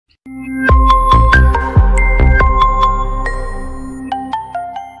എല്ലാ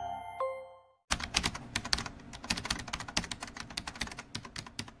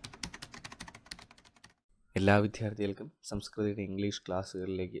വിദ്യാർത്ഥികൾക്കും സംസ്കൃതയുടെ ഇംഗ്ലീഷ്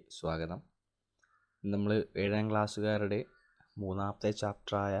ക്ലാസ്സുകളിലേക്ക് സ്വാഗതം. നമ്മൾ 7ാം ക്ലാസ്സുകാരുടെ 3ാമത്തെ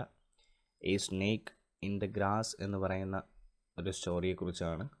ചാപ്റ്ററായ A snake in the grass എന്ന് പറയുന്ന ഒരു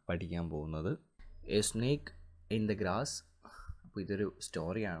സ്റ്റോറിയെക്കുറിച്ചാണ് പഠിക്കാൻ പോകുന്നത്. A snake in the grass, അപ്പോൾ ഇതൊരു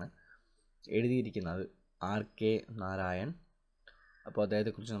സ്റ്റോറിയാണ്. എഴുതിയിരിക്കുന്നത് R.K. നാരായൺ. അപ്പോൾ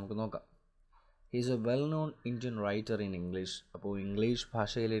അദ്ദേഹത്തെക്കുറിച്ച് നമുക്ക് നോക്കാം. He's A well known Indian writer in English. അപ്പോൾ ഇംഗ്ലീഷ്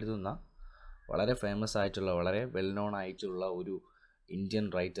ഭാഷയിൽ എഴുതുന്ന വളരെ ഫേമസ് ആയിട്ടുള്ള, വളരെ വെൽ നോൺ ആയിട്ടുള്ള ഒരു ഇന്ത്യൻ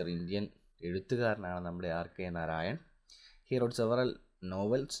റൈറ്റർ, ഇന്ത്യൻ എഴുത്തുകാരനാണ് നമ്മുടെ R.K. Narayan. He wrote several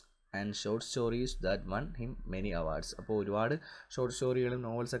novels and short stories that one him many awards. അപ്പോൾ ഒരുപാട് ഷോർട്ട് സ്റ്റോറികളും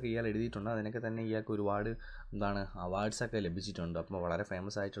നോവൽസൊക്കെ ഇയാൾ എഴുതിയിട്ടുണ്ട്. അതിനൊക്കെ തന്നെ ഇയാൾക്ക് ഒരുപാട് അവാർഡ്സൊക്കെ ലഭിച്ചിട്ടുണ്ട്. അപ്പോൾ വളരെ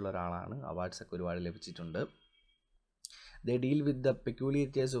ഫേമസ് ആയിട്ടുള്ള ഒരാളാണ്. അവാർഡ്സൊക്കെ ഒരുപാട് ലഭിച്ചിട്ടുണ്ട്. They deal with the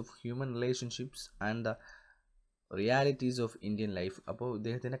peculiarities of human relationships and the realities of Indian life. അപ്പോൾ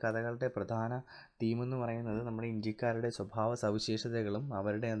ഇദ്ദേഹത്തിൻ്റെ കഥകളുടെ പ്രധാന തീമെന്ന് പറയുന്നത് നമ്മുടെ ഇന്ത്യക്കാരുടെ സ്വഭാവ സവിശേഷതകളും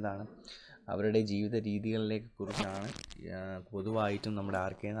അവരുടെ ജീവിത രീതികളിലേക്ക് കുറിച്ചാണ് പൊതുവായിട്ടും നമ്മുടെ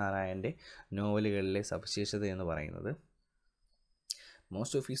R.K. നാരായണൻ്റെ നോവലുകളിലെ സവിശേഷത എന്ന് പറയുന്നത്.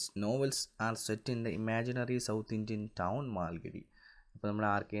 Most of his novels R set in the imaginary south Indian town Malgudi. അപ്പോൾ നമ്മുടെ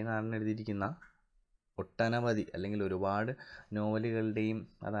R.K. നാരായണൻ എഴുതിയിരിക്കുന്ന ഒട്ടനവധി അല്ലെങ്കിൽ ഒരുപാട് നോവലുകളുടെയും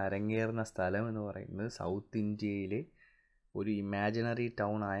അത് അരങ്ങേറുന്ന സ്ഥലം എന്ന് പറയുന്നത് സൗത്ത് ഇന്ത്യയിലെ ഒരു ഇമാജിനറി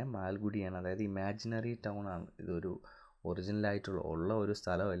ടൗൺ ആയ മാൽഗുഡിയാണ്. അതായത് ഇമാജിനറി ടൗൺ ആണ്. ഇതൊരു ഒറിജിനലായിട്ടുള്ള ഒരു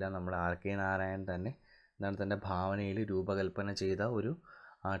സ്ഥലമല്ല. നമ്മുടെ R.K. നാരായൺ തന്നെ തൻ്റെ ഭാവനയിൽ രൂപകൽപ്പന ചെയ്ത ഒരു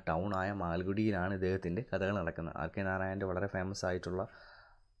ടൗൺ ആയ മാൽഗുഡിയിലാണ് ഇദ്ദേഹത്തിൻ്റെ കഥകൾ നടക്കുന്നത്. R.K. നാരായണൻ്റെ വളരെ ഫേമസ് ആയിട്ടുള്ള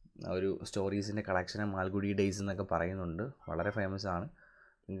ഒരു സ്റ്റോറീസിൻ്റെ കളക്ഷനെ മാൽഗുഡി ഡേയ്സ് എന്നൊക്കെ പറയുന്നുണ്ട്. വളരെ ഫേമസ് ആണ്.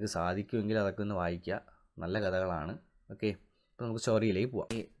 നിങ്ങൾക്ക് സാധിക്കുമെങ്കിൽ അതൊക്കെ ഒന്ന് വായിക്കുക. നല്ല കഥകളാണ്. ഓക്കെ, അപ്പോൾ നമുക്ക് സ്റ്റോറിയിലേക്ക് പോവാം.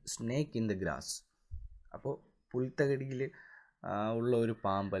 A snake in the grass. അപ്പോൾ പുൽത്തകടിയിൽ ഉള്ള ഒരു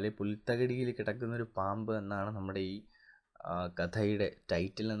പാമ്പ്, അല്ലെങ്കിൽ പുൽത്തകടിയിൽ കിടക്കുന്ന ഒരു പാമ്പ് എന്നാണ് നമ്മുടെ ഈ കഥയുടെ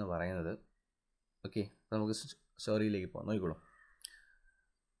ടൈറ്റിൽ എന്ന് പറയുന്നത്. ഓക്കെ, അപ്പോൾ നമുക്ക് സ്റ്റോറിയിലേക്ക് പോകാം. നോക്കിക്കോളൂ.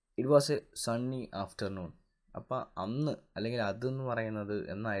 It was A Sunny afternoon. അപ്പോൾ അന്ന് അല്ലെങ്കിൽ അതെന്ന് പറയുന്നത്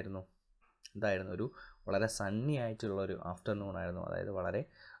എന്തായിരുന്നു ഒരു വളരെ സണ്ണി ആയിട്ടുള്ളൊരു ആഫ്റ്റർനൂൺ ആയിരുന്നു. അതായത് വളരെ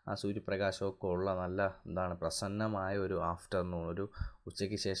സൂര്യപ്രകാശമൊക്കെ ഉള്ള നല്ല പ്രസന്നമായ ഒരു ആഫ്റ്റർനൂൺ, ഒരു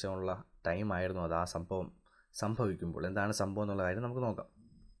ഉച്ചയ്ക്ക് ശേഷമുള്ള ടൈമായിരുന്നു അത്. ആ സംഭവിക്കുമ്പോൾ എന്താണ് സംഭവം എന്നുള്ള കാര്യം നമുക്ക് നോക്കാം.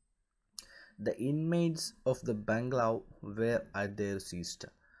 The inmates of the bungalow wear at there സീസ്റ്റ.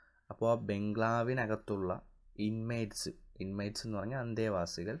 അപ്പോൾ ആ ബംഗ്ലാവിനകത്തുള്ള ഇൻമേറ്റ്സ് എന്ന് പറഞ്ഞാൽ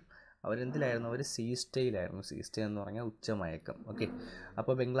അന്തേവാസികൾ, അവരെന്തിലായിരുന്നു? അവർ സീസ്റ്റയിലായിരുന്നു. സീസ്റ്റ എന്ന് പറഞ്ഞാൽ ഉച്ചമയക്കം. ഓക്കെ,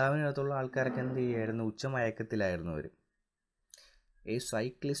 അപ്പോൾ ബംഗ്ലാവിനകത്തുള്ള ആൾക്കാരൊക്കെ എന്ത് ചെയ്യുമായിരുന്നു? ഉച്ചമയക്കത്തിലായിരുന്നു അവർ. A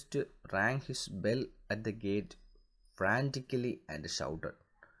cyclist rang his bell at the gate frantically and shouted.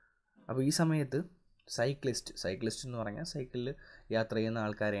 അപ്പോൾ ഈ സമയത്ത് സൈക്ലിസ്റ്റ് എന്ന് പറഞ്ഞാൽ സൈക്കിളിൽ യാത്ര ചെയ്യുന്ന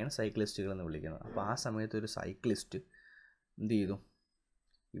ആൾക്കാരെയാണ് സൈക്ലിസ്റ്റുകൾ എന്ന് വിളിക്കുന്നത്. അപ്പോൾ ആ സമയത്ത് ഒരു സൈക്ലിസ്റ്റ് എന്ത് ചെയ്തു?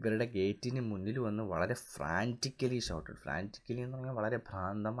 ഇവരുടെ ഗേറ്റിന് മുന്നിൽ വന്ന് വളരെ ഫ്രാൻറ്റിക്കലി എന്ന് പറഞ്ഞാൽ വളരെ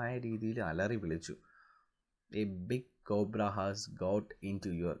ഭ്രാന്തമായ രീതിയിൽ അലറി വിളിച്ചു. A big cobra has got in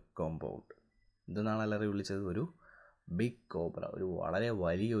to your compound. എന്തെന്നാണ് അലറി വിളിച്ചത്? ഒരു ബിഗ് കോബ്ര, ഒരു വളരെ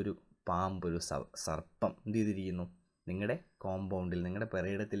വലിയൊരു പാമ്പ്, ഒരു സർപ്പം എന്ത് ചെയ്തിരിക്കുന്നു? നിങ്ങളുടെ കോമ്പൗണ്ടിൽ, നിങ്ങളുടെ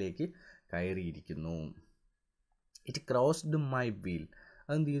പെരയിടത്തിലേക്ക് കയറിയിരിക്കുന്നു. It crossed my wheel.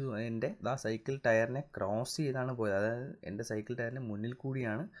 അതെന്ത് ചെയ്തു? എൻ്റെ സൈക്കിൾ ടയറിനെ ക്രോസ് ചെയ്താണ് പോയത്. അതായത് എൻ്റെ സൈക്കിൾ ടയറിൻ്റെ മുന്നിൽ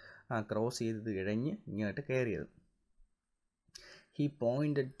കൂടിയാണ് ക്രോസ് ചെയ്തത്, ഇഴഞ്ഞ് ഇങ്ങോട്ട് കയറിയത്. He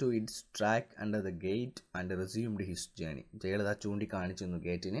pointed to its track under the gate and resumed his journey. അയാൾ ചൂണ്ടിക്കാണിച്ചു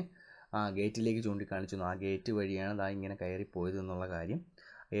ഗേറ്റിന്, ഗേറ്റിലേക്ക് ചൂണ്ടിക്കാണിച്ചു. ആ ഗേറ്റ് വഴിയാണ് ഇങ്ങനെ കയറിപ്പോയത് എന്നുള്ള കാര്യം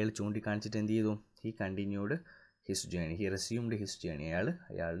അയാൾ ചൂണ്ടിക്കാണിച്ചിട്ട് എന്ത് ചെയ്തു? He continued his journey, he resumed his journey.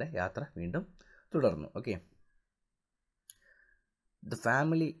 അയാളുടെ യാത്ര വീണ്ടും തുടർന്നു. Okay, the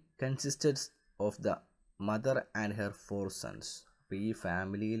family consisted of the mother and her 4 sons. അപ്പോൾ ഈ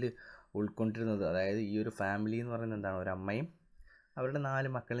ഫാമിലിയിൽ ഉൾക്കൊണ്ടിരുന്നത്, അതായത് ഈ ഒരു ഫാമിലി എന്ന് പറയുന്നത് എന്താണ്? ഒരു അമ്മയും അവരുടെ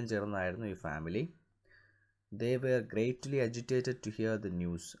 4 മക്കളും ചേർന്നായിരുന്നു ഈ family. They were greatly agitated to here the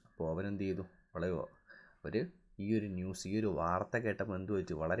news. അപ്പോൾ അവരെന്ത് ചെയ്തു? ഈ ഒരു വാർത്ത കേട്ടപ്പോൾ എന്ത്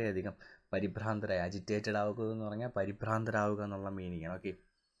വെച്ചു? വളരെയധികം പരിഭ്രാന്തരായി. അജിറ്റേറ്റഡ് ആവുക എന്ന് പറഞ്ഞാൽ പരിഭ്രാന്തരാവുക എന്നുള്ള മീനിങ്ങാണ്. Okay,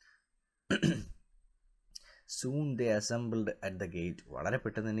 soon they assembled at the gate. വളരെ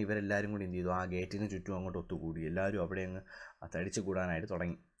പെട്ടെന്ന് തന്നെ ഇവരെല്ലാവരും കൂടി എന്ത് ചെയ്തു? ആ ഗേറ്റിന് ചുറ്റും അങ്ങോട്ട് ഒത്തുകൂടി. എല്ലാവരും അവിടെ അങ്ങ് തടിച്ചു കൂടാനായിട്ട്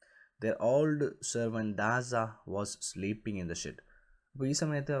തുടങ്ങി. There old servant Dasa was sleeping in the shed. അപ്പോൾ ഈ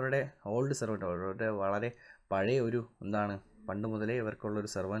സമയത്ത് അവരുടെ ഓൾഡ് സെർവൻറ്റ്, അവരുടെ വളരെ പഴയ പണ്ട് മുതലേ ഇവർക്കുള്ളൊരു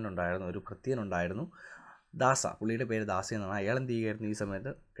സെർവൻ്റ് ഉണ്ടായിരുന്നു, ഒരു ഭൃത്യനുണ്ടായിരുന്നു. ദാസ, പുള്ളിയുടെ പേര് ദാസ എന്നാണ്. അയാൾ എന്ത് ചെയ്യുകയായിരുന്നു, ഈ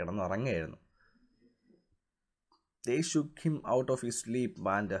സമയത്ത് കിടന്നുറങ്ങുകയായിരുന്നു. They shook him out of his sleep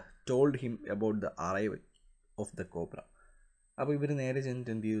and told him about the arrival of the cobra. അപ്പോൾ ഇവർ നേരെ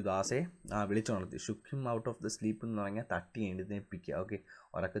ചെന്നിട്ട് എന്ത് ചെയ്തു, ദാസയെ വിളിച്ചുണർത്തി. Shook him out of the sleep എന്ന് പറഞ്ഞാൽ തട്ടി എഴുന്നേൽപ്പിക്കുക. ഓക്കെ,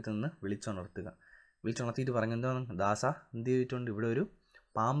 ഉറക്കത്തിൽ നിന്ന് വിളിച്ചുണർത്തിയിട്ട് പറഞ്ഞു എന്താണ്, ദാസ എന്ത് ചെയ്തിട്ടുണ്ട്, ഇവിടെ ഒരു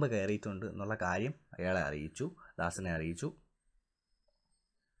പാമ്പ് കയറിയിട്ടുണ്ട് എന്നുള്ള കാര്യം അയാളെ അറിയിച്ചു, ദാസനെ അറിയിച്ചു.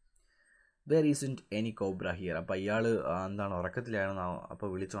 There isn't any cobra here. അപ്പോൾ അയാൾ എന്താണ് ഉറക്കത്തിലായിരുന്നു. അപ്പോൾ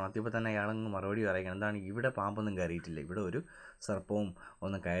വിളിച്ചുണർത്തിയപ്പോൾ തന്നെ അയാളങ്ങ് മറുപടി പറയുക, എന്താണ്, ഇവിടെ പാമ്പൊന്നും കയറിയിട്ടില്ല, ഇവിടെ ഒരു സർപ്പവും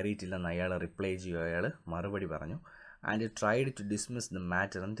ഒന്നും കയറിയിട്ടില്ലെന്ന് അയാൾ റിപ്ലൈ ചെയ്യുക. അയാൾ മറുപടി പറഞ്ഞു. And tried to dismiss the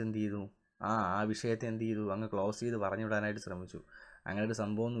matter. എന്നിട്ട് എന്ത് ചെയ്തു, ആ വിഷയത്തെ എന്ത് ചെയ്തു, അങ്ങ് ക്ലോസ് ചെയ്ത് പറഞ്ഞു വിടാനായിട്ട് ശ്രമിച്ചു. അങ്ങനെ ഒരു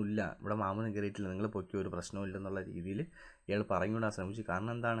സംഭവമൊന്നുമില്ല, ഇവിടെ പാമ്പൊന്നും കയറിയിട്ടില്ല, നിങ്ങൾ പൊക്കി, ഒരു പ്രശ്നവും ഇല്ലെന്നുള്ള രീതിയിൽ ഇയാൾ പറഞ്ഞു വിടാൻ ശ്രമിച്ചു.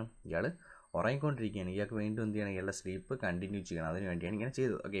 കാരണം എന്താണ്, ഇയാൾ ഉറങ്ങിക്കൊണ്ടിരിക്കുകയാണ്. ഇയാൾക്ക് വീണ്ടും എന്ത് ചെയ്യണം, ഇയാളുടെ സ്ലീപ്പ് കണ്ടിന്യൂ ചെയ്യണം. അതിന് വേണ്ടിയാണ് ഇങ്ങനെ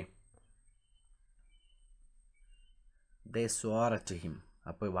ചെയ്തത്. Okay, they സ്വാർ at him.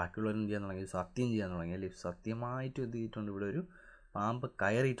 അപ്പോൾ ബാക്കിയുള്ളവർ എന്ത് ചെയ്യാൻ തുടങ്ങി, സത്യം ചെയ്യാൻ തുടങ്ങി. അല്ലേ, സത്യമായിട്ടും എന്ത് ചെയ്തിട്ടുണ്ട്, ഇവിടെ ഒരു പാമ്പ്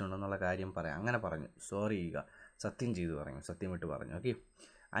കയറിയിട്ടുണ്ടെന്നുള്ള കാര്യം പറയാം. അങ്ങനെ പറഞ്ഞു, സോറി ചെയ്യുക, സത്യം ചെയ്തു പറഞ്ഞു, സത്യമിട്ട് പറഞ്ഞു. Okay,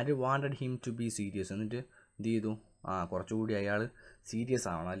 and wanted him to be serious. എന്നിട്ട് എന്ത് ചെയ്തു, കുറച്ചുകൂടി അയാൾ സീരിയസ്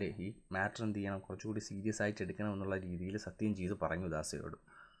ആവണം. അല്ലേ, ഈ മാറ്റർ എന്ത് ചെയ്യണം, കുറച്ചുകൂടി സീരിയസ് ആയിട്ട് എടുക്കണം എന്നുള്ള രീതിയിൽ സത്യം ചെയ്ത് പറഞ്ഞു ദാസയോട്.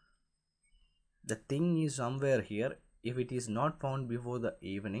 The thing is somewhere here. If it is not found before the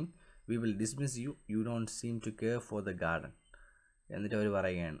evening we will dismiss you. You don't seem to care for the garden. എന്നിട്ട് അവർ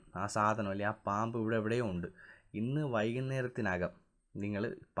പറയുകയാണ്, ആ സാധനം അല്ലെ, ആ പാമ്പ് ഇവിടെ എവിടെയോ ഉണ്ട്. ഇന്ന് വൈകുന്നേരത്തിനകം നിങ്ങൾ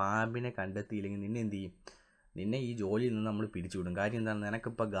പാമ്പിനെ കണ്ടെത്തിയില്ലെങ്കിൽ നിന്നെ എന്ത് ചെയ്യും, നിന്നെ ഈ ജോലിയിൽ നിന്ന് നമ്മൾ പിരിച്ചുവിടും. കാര്യം എന്താണ്,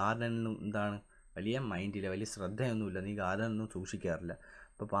 നിനക്കിപ്പോൾ ഗാർഡനിലും എന്താണ് വലിയ മൈൻഡില്ല, വലിയ ശ്രദ്ധയൊന്നുമില്ല, നീ ഗാർഡനൊന്നും സൂക്ഷിക്കാറില്ല.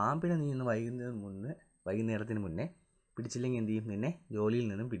 അപ്പോൾ പാമ്പിനെ നീ ഇന്ന് വൈകുന്നേരത്തിന് മുന്നേ പിടിച്ചില്ലെങ്കിൽ എന്ത് ചെയ്യും, നിന്നെ ജോലിയിൽ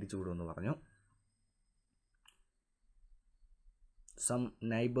നിന്നും പിരിച്ചുവിടുമെന്ന് പറഞ്ഞു. Some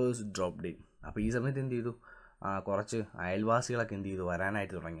neighbours dropped in. അപ്പോൾ ഈ സമയത്ത് എന്ത് ചെയ്തു, കുറച്ച് അയൽവാസികളൊക്കെ എന്ത് ചെയ്തു,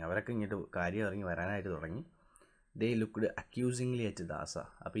 വരാനായിട്ട് തുടങ്ങി. അവരൊക്കെ ഇങ്ങോട്ട് കാര്യം ഇറങ്ങി വരാനായിട്ട് തുടങ്ങി. ദേ ലുക്ക്ഡ് അക്യൂസിംഗ്ലി അറ്റ് ദാസ.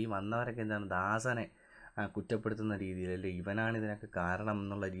 അപ്പോൾ ഈ വന്നവരൊക്കെ എന്താണ്, ദാസനെ കുറ്റപ്പെടുത്തുന്ന രീതിയിൽ, അല്ലേ, ഇവനാണ് ഇതിനൊക്കെ കാരണം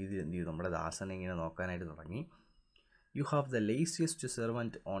എന്നുള്ള രീതിയിൽ എന്ത് ചെയ്തു, നമ്മുടെ ദാസനെ ഇങ്ങനെ നോക്കാനായിട്ട് തുടങ്ങി. You have the laziest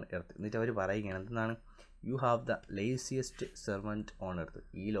servant on earth. എന്നിട്ട് അവർ പറയുകയാണ്, എന്താണ്, you have the laziest servant on earth.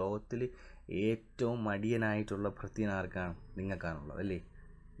 ഈ ലോകത്തിൽ ഏറ്റവും മടിയനായിട്ടുള്ള ഭൃത്യനാർക്കാണ്, നിങ്ങൾക്കാണുള്ളത്. അല്ലേ,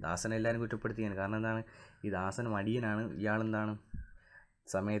 ദാസനെ എല്ലാവരും കുറ്റപ്പെടുത്തിയാണ്. കാരണം എന്താണ്, ഈ ദാസൻ മടിയനാണ്. ഇയാളെന്താണ്,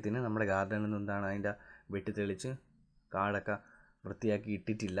 സമയത്തിന് നമ്മുടെ ഗാർഡനിൽ നിന്ന് എന്താണ് അതിൻ്റെ വെട്ടിത്തെളിച്ച് കാടൊക്കെ വൃത്തിയാക്കി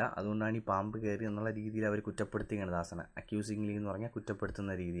ഇട്ടിട്ടില്ല, അതുകൊണ്ടാണ് ഈ പാമ്പ് കയറി എന്നുള്ള രീതിയിൽ അവർ കുറ്റപ്പെടുത്തുകയാണ് ദാസനെ. അക്യൂസിംഗ്ലി എന്ന് പറഞ്ഞാൽ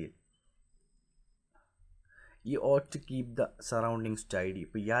കുറ്റപ്പെടുത്തുന്ന രീതിയിൽ. ഈ ought to keep the surroundings tidy.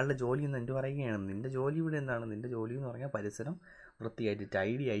 ഇപ്പോൾ ഇയാളുടെ ജോലി എന്ന് എന്ത് പറയുകയാണ്, നിൻ്റെ ജോലി ഇവിടെ എന്താണ്, നിൻ്റെ ജോലി എന്ന് പറഞ്ഞാൽ പരിസരം വൃത്തിയായിട്ട്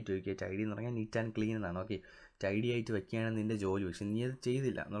ടൈഡി ആയിട്ട് വയ്ക്കുക. ടൈഡി എന്ന് പറഞ്ഞാൽ നീറ്റ് ആൻഡ് ക്ലീൻ എന്നാണ്. ഓക്കെ, ടൈഡി ആയിട്ട് വയ്ക്കുകയാണ് നിൻ്റെ ജോലി, പക്ഷെ നീ അത്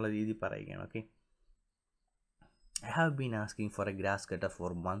ചെയ്തില്ല എന്നുള്ള രീതിയിൽ പറയുകയാണ്. Okay, I have been asking for A grass cutter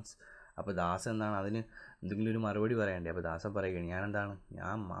four months. അപ്പോൾ ദാസ എന്താണ്, അതിന് എന്തെങ്കിലും ഒരു മറുപടി പറയണ്ടേ. അപ്പോൾ ദാസ പറയുകയാണ്,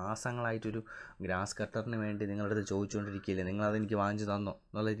 ഞാൻ മാസങ്ങളായിട്ടൊരു ഗ്രാസ് കട്ടറിന് വേണ്ടി നിങ്ങളുടെ അടുത്ത് ചോദിച്ചുകൊണ്ടിരിക്കുകയില്ലേ, നിങ്ങളതെനിക്ക് വാങ്ങിച്ചു തന്നോ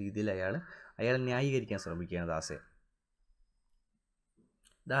എന്നുള്ള രീതിയിൽ അയാൾ ന്യായീകരിക്കാൻ ശ്രമിക്കുകയാണ് ദാസയെ.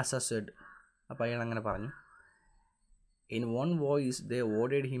 ദാസ സെഡ്. അപ്പോൾ അയാൾ അങ്ങനെ പറഞ്ഞു. In one voice they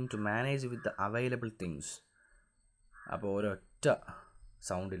ordered him to manage with the available things. അപ്പോൾ ഒരൊറ്റ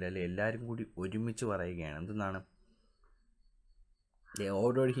സൗണ്ടിൽ, അല്ലെ, എല്ലാവരും കൂടി ഒരുമിച്ച് പറയുകയാണ്, എന്തെന്നാണ്, ദേ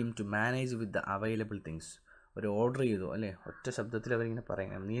ordered him to manage with the available things. ഒരു ഓർഡർ ചെയ്തു, അല്ലേ, ഒറ്റ ശബ്ദത്തിൽ അവരിങ്ങനെ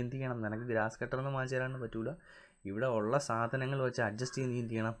പറയണം, നീ എന്ത് ചെയ്യണം, നിനക്ക് ഗ്രാസ് കട്ടറൊന്നും വാങ്ങിച്ചു തരാനൊന്നും പറ്റൂല, ഇവിടെ ഉള്ള സാധനങ്ങൾ വെച്ച് അഡ്ജസ്റ്റ് ചെയ്ത് നീ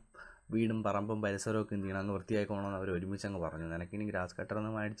എന്ത് ചെയ്യണം, വീടും പറമ്പും പരിസരമൊക്കെ എന്ത് ചെയ്യണം, അങ്ങ് വൃത്തിയാക്കണമെന്ന് അവർ ഒരുമിച്ച് അങ്ങ് പറഞ്ഞു. നിനക്കിനി ഗ്രാസ്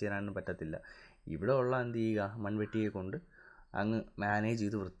കട്ടറൊന്നും മേടിച്ച് തരാനൊന്നും പറ്റത്തില്ല, ഇവിടെ ഉള്ള എന്ത് ചെയ്യുക, മൺവെട്ടിയെ കൊണ്ട് അങ്ങ് മാനേജ്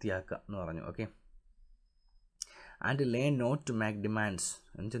ചെയ്ത് വൃത്തിയാക്കുക എന്ന് പറഞ്ഞു. Okay, and learn not to make demands.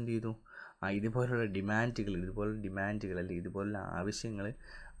 എന്ത് ചെയ്തു, ഇതുപോലുള്ള ഡിമാൻഡുകൾ അല്ലെങ്കിൽ ഇതുപോലുള്ള ആവശ്യങ്ങൾ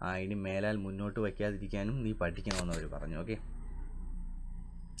ഇനി മേലാൽ മുന്നോട്ട് വയ്ക്കാതിരിക്കാനും നീ പഠിക്കണമെന്ന് അവർ പറഞ്ഞു. Okay,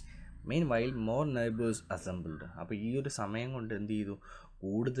 main while more neighbours assembled. അപ്പോൾ ഈ ഒരു സമയം കൊണ്ട് എന്ത് ചെയ്തു,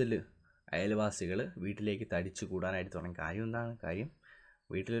 കൂടുതൽ അയൽവാസികൾ വീട്ടിലേക്ക് തടിച്ചു കൂടാനായിട്ട് തുടങ്ങി. കാര്യം എന്താണ്, കാര്യം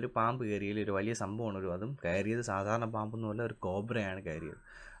വീട്ടിലൊരു പാമ്പ് കയറിയാൽ ഒരു വലിയ സംഭവമാണ്. അതും കയറിയത് സാധാരണ പാമ്പൊന്നുമല്ല, ഒരു കോബ്രയാണ് കയറിയത്.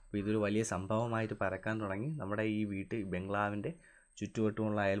 അപ്പോൾ ഇതൊരു വലിയ സംഭവമായിട്ട് പരക്കാൻ തുടങ്ങി. നമ്മുടെ ഈ ബംഗ്ലാവിൻ്റെ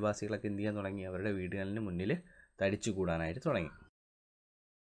ചുറ്റുവട്ടമുള്ള അയൽവാസികളൊക്കെ എന്ത് ചെയ്യാൻ തുടങ്ങി, അവരുടെ വീടുകളിന് മുന്നിൽ തടിച്ചു കൂടാനായിട്ട് തുടങ്ങി.